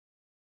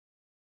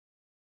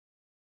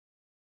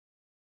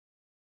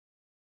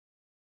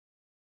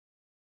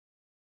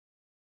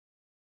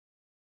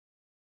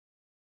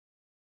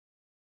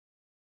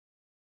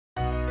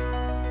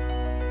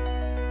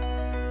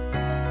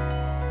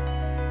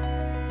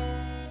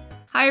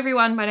Hi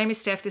everyone, my name is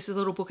Steph. This is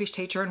Little Bookish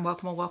Teacher and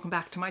welcome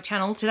back to my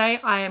channel. Today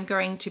I am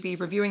going to be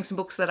reviewing some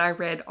books that I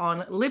read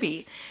on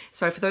Libby.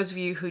 So for those of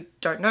you who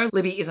don't know,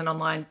 Libby is an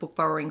online book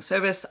borrowing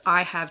service.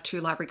 I have 2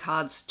 library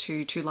cards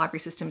to 2 library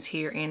systems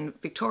here in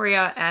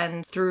Victoria,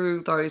 and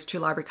through those 2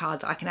 library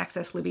cards I can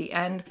access Libby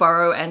and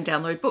borrow and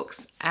download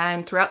books.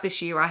 And throughout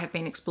this year I have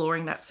been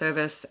exploring that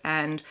service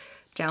and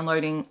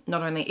downloading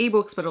not only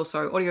ebooks but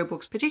also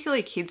audiobooks,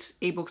 particularly kids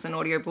ebooks and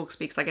audiobooks,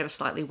 because I get a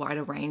slightly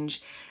wider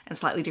range and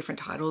slightly different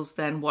titles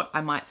than what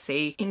I might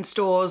see in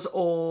stores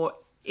or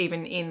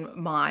even in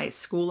my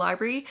school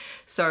library.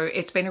 So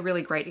it's been a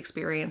really great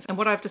experience. And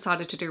what I've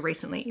decided to do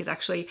recently is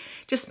actually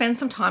just spend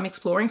some time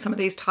exploring some of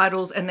these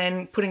titles and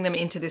then putting them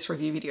into this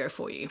review video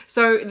for you.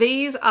 So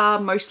these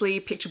are mostly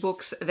picture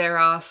books. There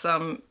are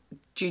some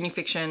junior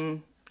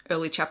fiction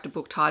early chapter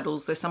book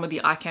titles. There's some of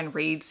the I Can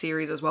Read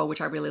series as well,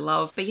 which I really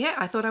love. But yeah,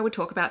 I thought I would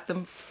talk about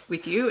them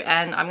with you,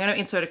 and I'm going to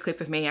insert a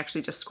clip of me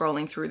actually just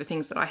scrolling through the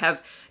things that I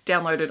have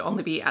downloaded on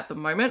Libby at the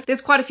moment.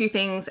 There's quite a few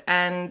things,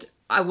 and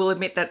I will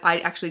admit that I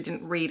actually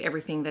didn't read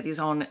everything that is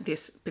on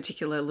this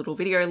particular little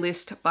video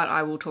list, but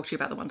I will talk to you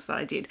about the ones that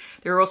I did.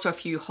 There are also a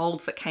few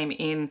holds that came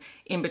in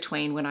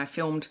between when I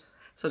filmed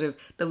sort of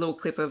the little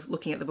clip of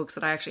looking at the books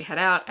that I actually had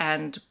out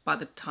and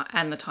the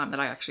time that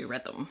I actually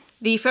read them.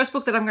 The first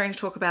book that I'm going to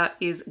talk about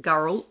is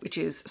Gurril, which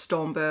is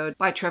Stormbird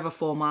by Trevor,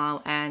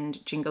 Fourmile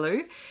and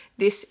Jingalu.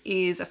 This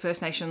is a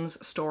First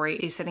Nations story.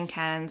 It is set in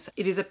Cairns.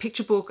 It is a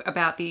picture book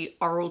about the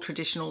oral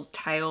traditional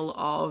tale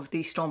of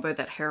the stormbird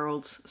that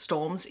heralds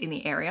storms in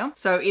the area.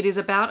 So it is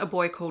about a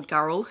boy called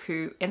Gurril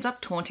who ends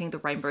up taunting the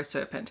rainbow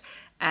serpent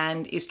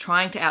and is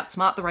trying to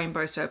outsmart the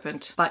rainbow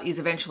serpent, but is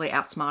eventually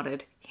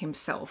outsmarted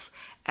himself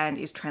and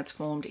is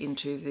transformed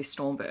into this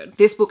stormbird.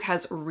 This book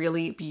has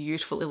really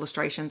beautiful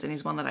illustrations and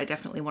is one that I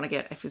definitely want to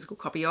get a physical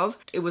copy of.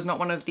 It was not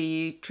one of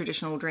the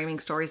traditional dreaming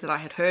stories that I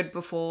had heard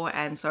before,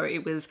 and so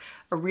it was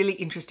a really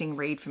interesting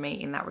read for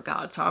me in that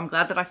regard. So I'm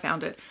glad that I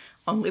found it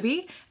on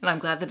Libby, and I'm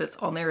glad that it's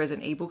on there as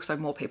an ebook so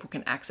more people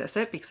can access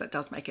it, because that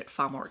does make it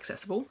far more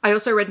accessible. I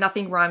also read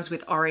Nothing Rhymes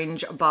with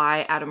Orange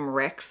by Adam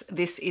Rex.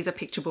 This is a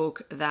picture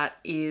book that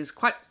is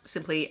quite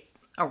simply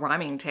a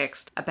rhyming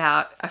text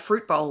about a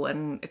fruit bowl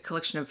and a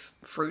collection of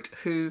fruit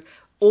who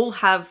all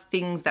have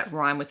things that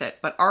rhyme with it,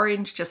 but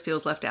orange just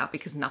feels left out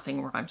because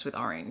nothing rhymes with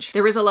orange.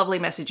 There is a lovely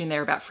message in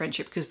there about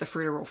friendship because the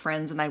fruit are all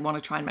friends and they want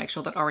to try and make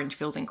sure that orange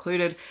feels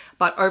included.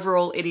 But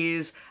overall, it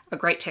is a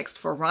great text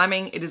for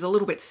rhyming. It is a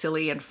little bit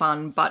silly and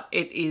fun, but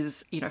it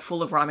is, you know,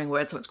 full of rhyming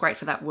words, so it's great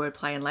for that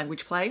wordplay and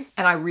language play.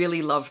 And I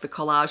really loved the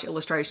collage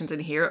illustrations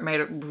in here. It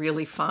made it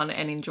really fun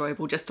and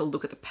enjoyable just to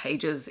look at the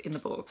pages in the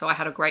book. So I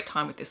had a great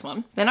time with this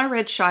one. Then I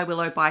read Shy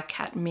Willow by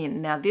Kat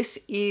Min. Now this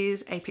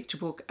is a picture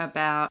book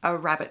about a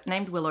rabbit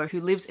named Willow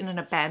who lives in an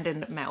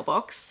abandoned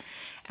mailbox.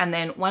 And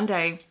then one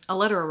day a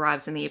letter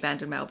arrives in the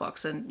abandoned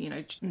mailbox, and you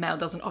know, mail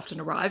doesn't often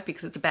arrive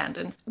because it's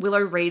abandoned. Willow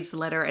reads the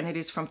letter and it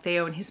is from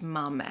Theo and his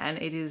mum, and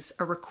it is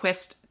a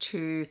request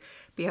to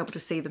be able to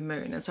see the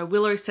moon. And so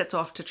Willow sets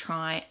off to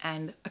try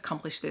and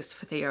accomplish this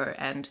for Theo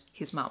and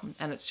his mum.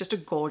 And it's just a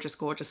gorgeous,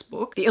 gorgeous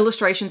book. The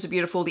illustrations are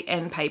beautiful. The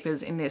end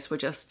papers in this were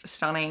just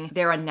stunning.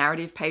 There are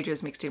narrative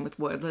pages mixed in with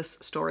wordless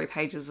story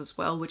pages as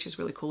well, which is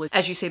really cool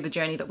as you see the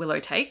journey that Willow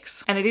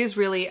takes. And it is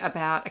really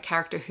about a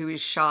character who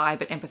is shy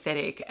but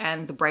empathetic,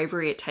 and the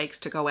bravery it takes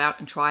to go out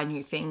and try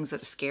new things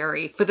that are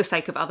scary for the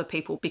sake of other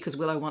people, because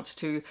Willow wants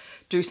to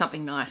do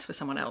something nice for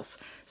someone else.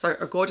 So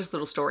a gorgeous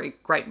little story,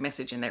 great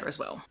message in there as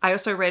well. I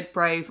also read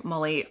Brave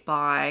Molly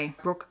by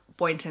Brooke,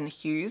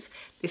 Boynton-Hughes.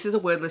 This is a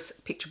wordless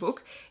picture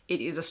book. It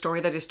is a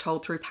story that is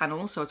told through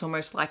panels, so it's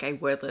almost like a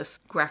wordless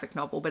graphic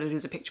novel, but it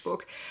is a picture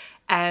book.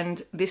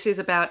 And this is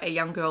about a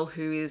young girl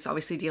who is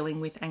obviously dealing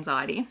with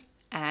anxiety,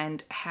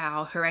 and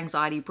how her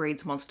anxiety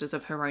breeds monsters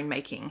of her own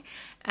making,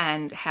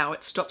 and how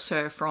it stops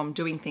her from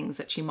doing things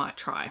that she might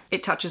try.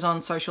 It touches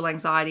on social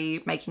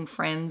anxiety, making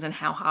friends, and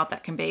how hard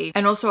that can be,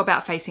 and also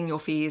about facing your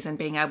fears and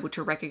being able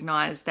to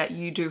recognize that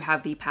you do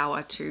have the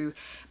power to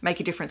make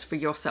a difference for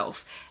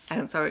yourself.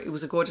 And so it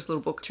was a gorgeous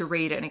little book to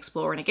read and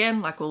explore. And again,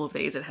 like all of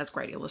these, it has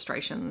great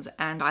illustrations.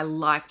 And I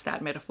liked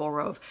that metaphor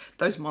of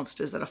those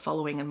monsters that are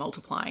following and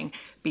multiplying,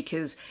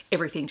 because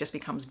everything just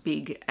becomes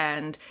big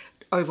and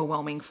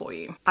overwhelming for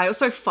you. I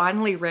also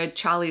finally read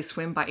Charlie's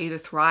Swim by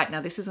Edith Wright.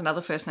 Now this is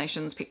another First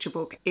Nations picture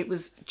book. It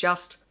was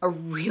just a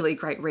really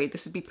great read.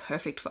 This would be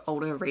perfect for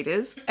older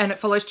readers. And it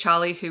follows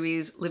Charlie, who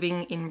is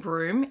living in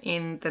Broome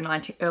in the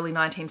early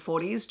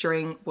 1940s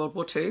during World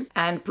War II.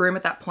 And Broome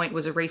at that point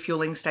was a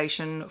refueling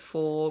station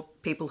for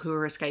people who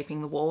were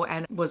escaping the war,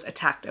 and was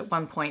attacked at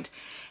one point.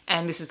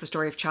 And this is the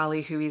story of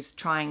Charlie, who is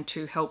trying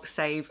to help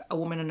save a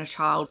woman and a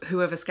child who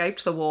have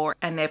escaped the war,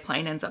 and their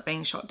plane ends up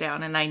being shot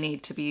down and they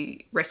need to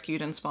be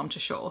rescued and swum to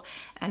shore.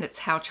 And it's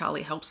how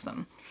Charlie helps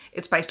them.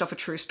 It's based off a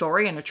true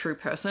story and a true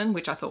person,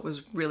 which I thought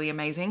was really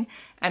amazing.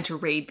 And to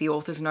read the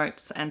author's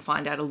notes and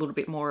find out a little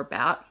bit more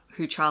about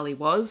who Charlie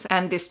was,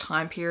 and this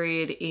time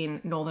period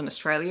in Northern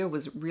Australia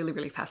was really,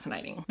 really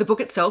fascinating. The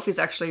book itself is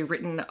actually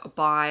written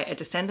by a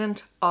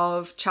descendant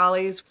of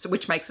Charlie's,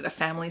 which makes it a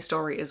family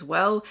story as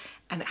well,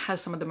 and it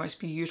has some of the most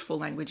beautiful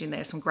language in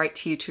there, some great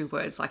tier 2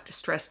 words like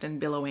distressed and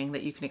billowing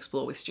that you can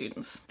explore with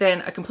students.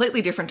 Then a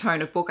completely different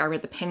tone of book, I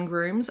read The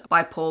Pengrooms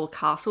by Paul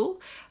Castle.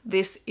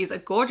 This is a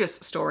gorgeous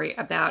story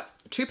about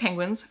two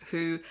penguins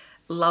who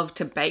love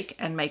to bake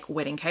and make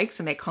wedding cakes,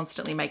 and they're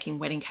constantly making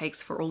wedding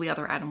cakes for all the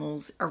other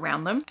animals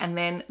around them, and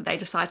then they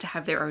decide to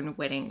have their own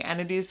wedding, and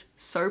it is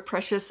so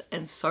precious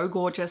and so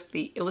gorgeous.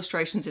 The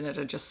illustrations in it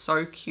are just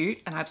so cute,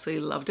 and I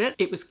absolutely loved it.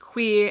 It was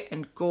queer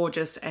and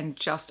gorgeous and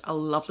just a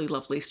lovely,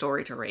 lovely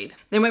story to read.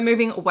 Then we're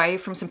moving away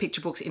from some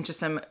picture books into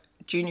some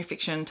junior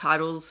fiction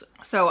titles.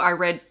 So I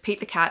read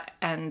Pete the Cat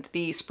and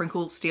the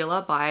Sprinkle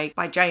Stealer by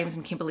James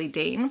and Kimberly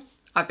Dean.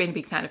 I've been a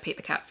big fan of Pete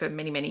the Cat for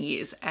many, many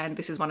years, and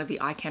this is one of the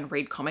I Can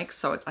Read comics,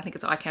 so I think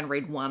it's I Can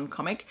Read 1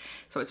 comic.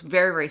 So it's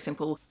very, very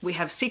simple. We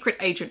have Secret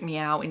Agent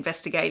Meow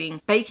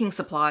investigating baking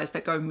supplies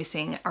that go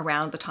missing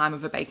around the time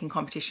of a baking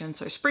competition.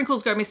 So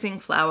sprinkles go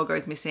missing, flour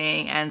goes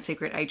missing, and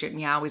Secret Agent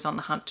Meow is on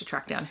the hunt to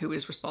track down who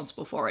is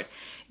responsible for it.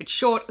 It's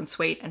short and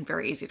sweet and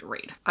very easy to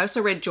read. I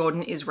also read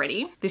Jordan is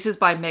Ready. This is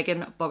by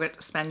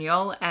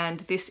Borgert-Spaniol, and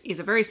this is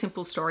a very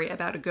simple story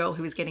about a girl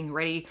who is getting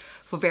ready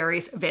for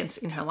various events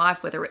in her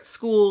life, whether it's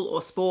school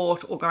or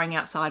sport or going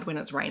outside when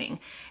it's raining.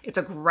 It's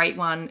a great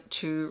one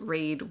to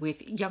read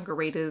with younger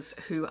readers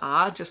who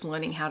are just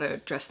learning how to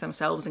dress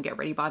themselves and get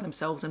ready by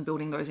themselves and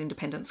building those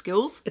independent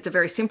skills. It's a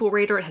very simple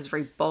reader. It has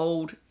very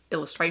bold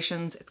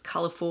illustrations, it's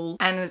colorful,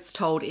 and it's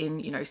told in,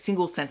 you know,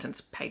 single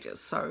sentence pages.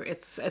 So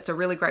it's a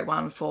really great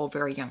one for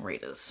very young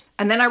readers.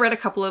 And then I read a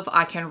couple of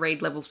I Can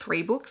Read level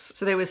 3 books.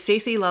 So there was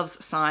Cece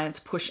Loves Science,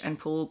 Push and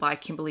Pull by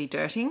Kimberly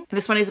Derting. And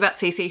this one is about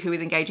Cece, who is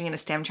engaging in a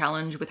STEM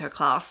challenge with her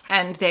class.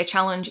 And their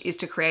challenge is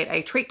to create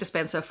a treat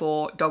dispenser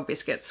for dog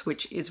biscuits,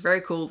 which is very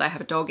cool. They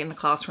have a dog in the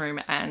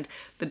classroom and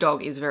the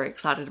dog is very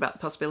excited about the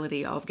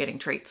possibility of getting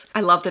treats.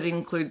 I love that it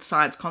includes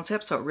science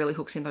concepts, so it really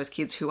hooks in those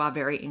kids who are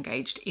very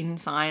engaged in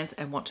science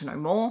and want to know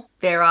more.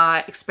 There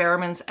are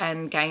experiments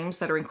and games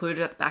that are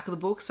included at the back of the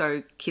book,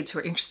 so kids who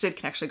are interested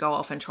can actually go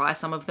off and try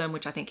some of them,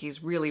 which I think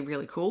is really,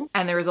 really cool.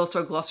 And there is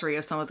also a glossary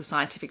of some of the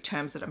scientific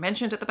terms that are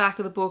mentioned at the back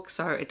of the book,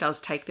 so it does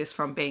take this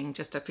from being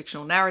just a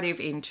fictional narrative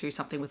into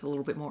something with a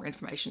little bit more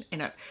information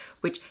in it,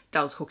 which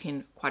does hook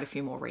in quite a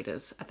few more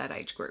readers at that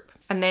age group.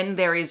 And then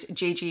there is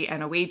Gigi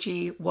and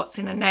Ojiji, What's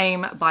in a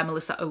Name by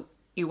Melissa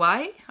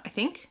Iwai, I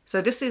think.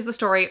 So this is the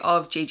story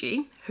of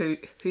Gigi,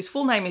 whose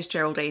full name is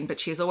Geraldine, but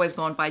she's always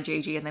gone by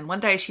Gigi, and then one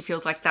day she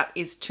feels like that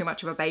is too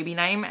much of a baby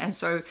name, and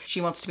so she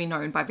wants to be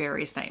known by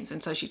various names,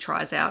 and so she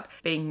tries out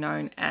being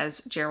known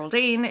as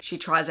Geraldine. She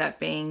tries out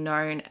being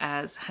known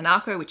as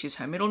Hanako, which is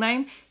her middle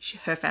name.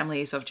 Her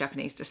family is of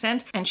Japanese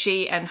descent, and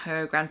she and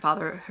her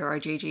grandfather, her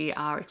Ojiji,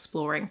 are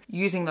exploring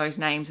using those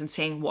names and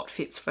seeing what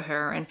fits for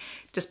her. And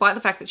despite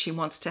the fact that she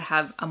wants to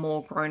have a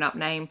more grown-up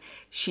name,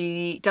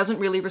 she doesn't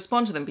really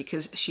respond to them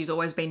because she's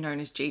always been known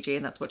as Gigi,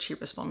 and that's what she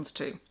responds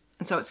to.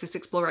 And so it's this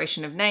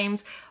exploration of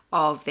names,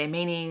 of their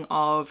meaning,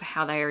 of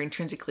how they are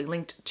intrinsically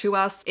linked to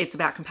us. It's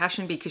about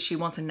compassion because she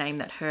wants a name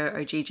that her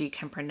Ojiji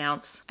can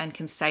pronounce and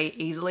can say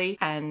easily,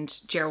 and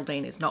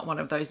Geraldine is not one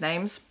of those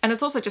names. And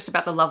it's also just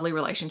about the lovely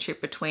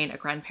relationship between a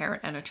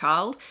grandparent and a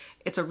child.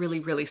 It's a really,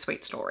 really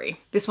sweet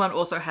story. This one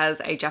also has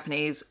a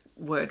Japanese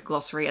word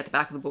glossary at the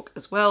back of the book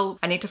as well.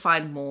 I need to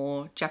find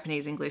more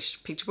Japanese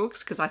English picture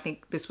books because I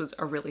think this was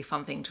a really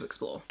fun thing to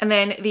explore. And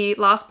then the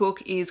last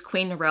book is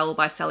Queen Narelle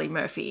by Sally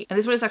Murphy. And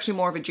this one is actually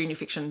more of a junior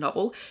fiction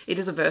novel. It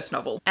is a verse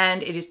novel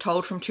and it is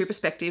told from two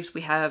perspectives.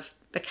 We have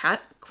the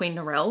cat, Queen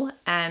Narelle,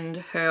 and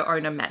her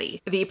owner,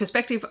 Maddie. The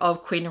perspective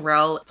of Queen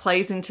Narelle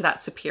plays into that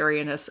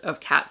superiorness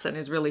of cats and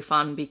is really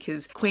fun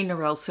because Queen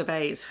Narelle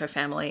surveys her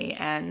family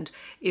and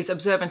is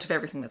observant of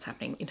everything that's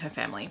happening in her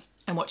family.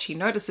 And what she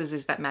notices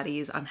is that Maddie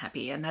is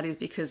unhappy, and that is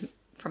because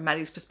from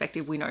Maddie's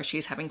perspective, we know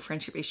she's having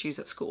friendship issues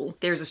at school.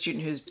 There is a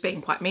student who's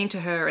being quite mean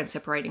to her and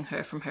separating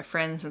her from her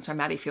friends, and so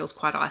Maddie feels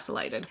quite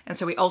isolated. And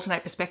so we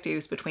alternate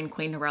perspectives between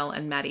Queen Narelle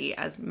and Maddie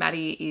as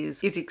Maddie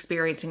is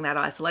experiencing that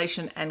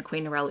isolation and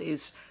Queen Narelle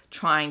is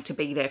trying to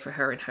be there for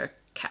her in her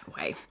cat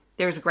way.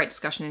 There is a great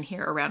discussion in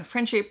here around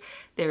friendship.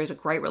 There is a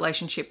great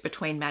relationship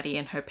between Maddie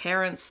and her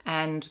parents,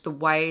 and the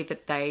way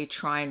that they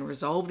try and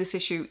resolve this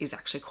issue is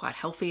actually quite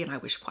healthy, and I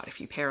wish quite a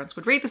few parents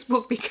would read this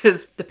book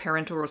because the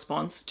parental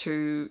response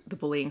to the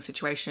bullying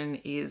situation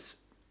is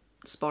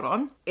spot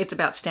on. It's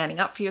about standing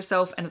up for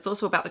yourself, and it's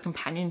also about the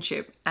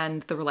companionship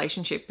and the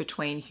relationship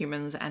between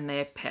humans and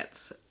their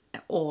pets,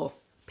 or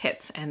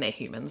pets and their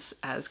humans,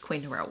 as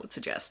Queen Narelle would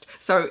suggest.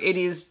 So it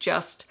is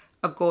just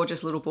a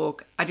gorgeous little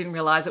book. I didn't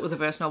realize it was a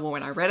verse novel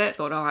when I read it.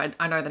 Thought, oh,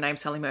 I know the name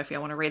Sally Murphy. I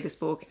want to read this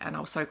book, and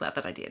I was so glad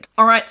that I did.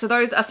 All right, so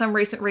those are some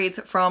recent reads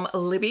from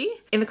Libby.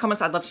 In the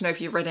comments, I'd love to know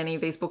if you've read any of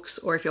these books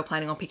or if you're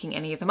planning on picking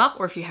any of them up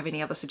or if you have any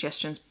other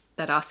suggestions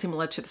that are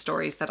similar to the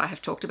stories that I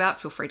have talked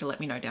about, feel free to let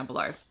me know down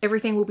below.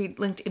 Everything will be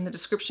linked in the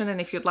description, and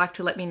if you'd like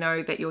to let me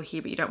know that you're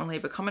here but you don't want to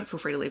leave a comment,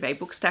 feel free to leave a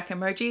book stack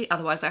emoji.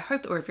 Otherwise, I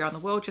hope that wherever you're in the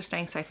world, you're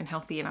staying safe and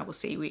healthy, and I will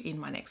see you in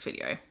my next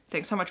video.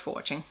 Thanks so much for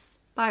watching.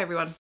 Bye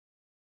everyone.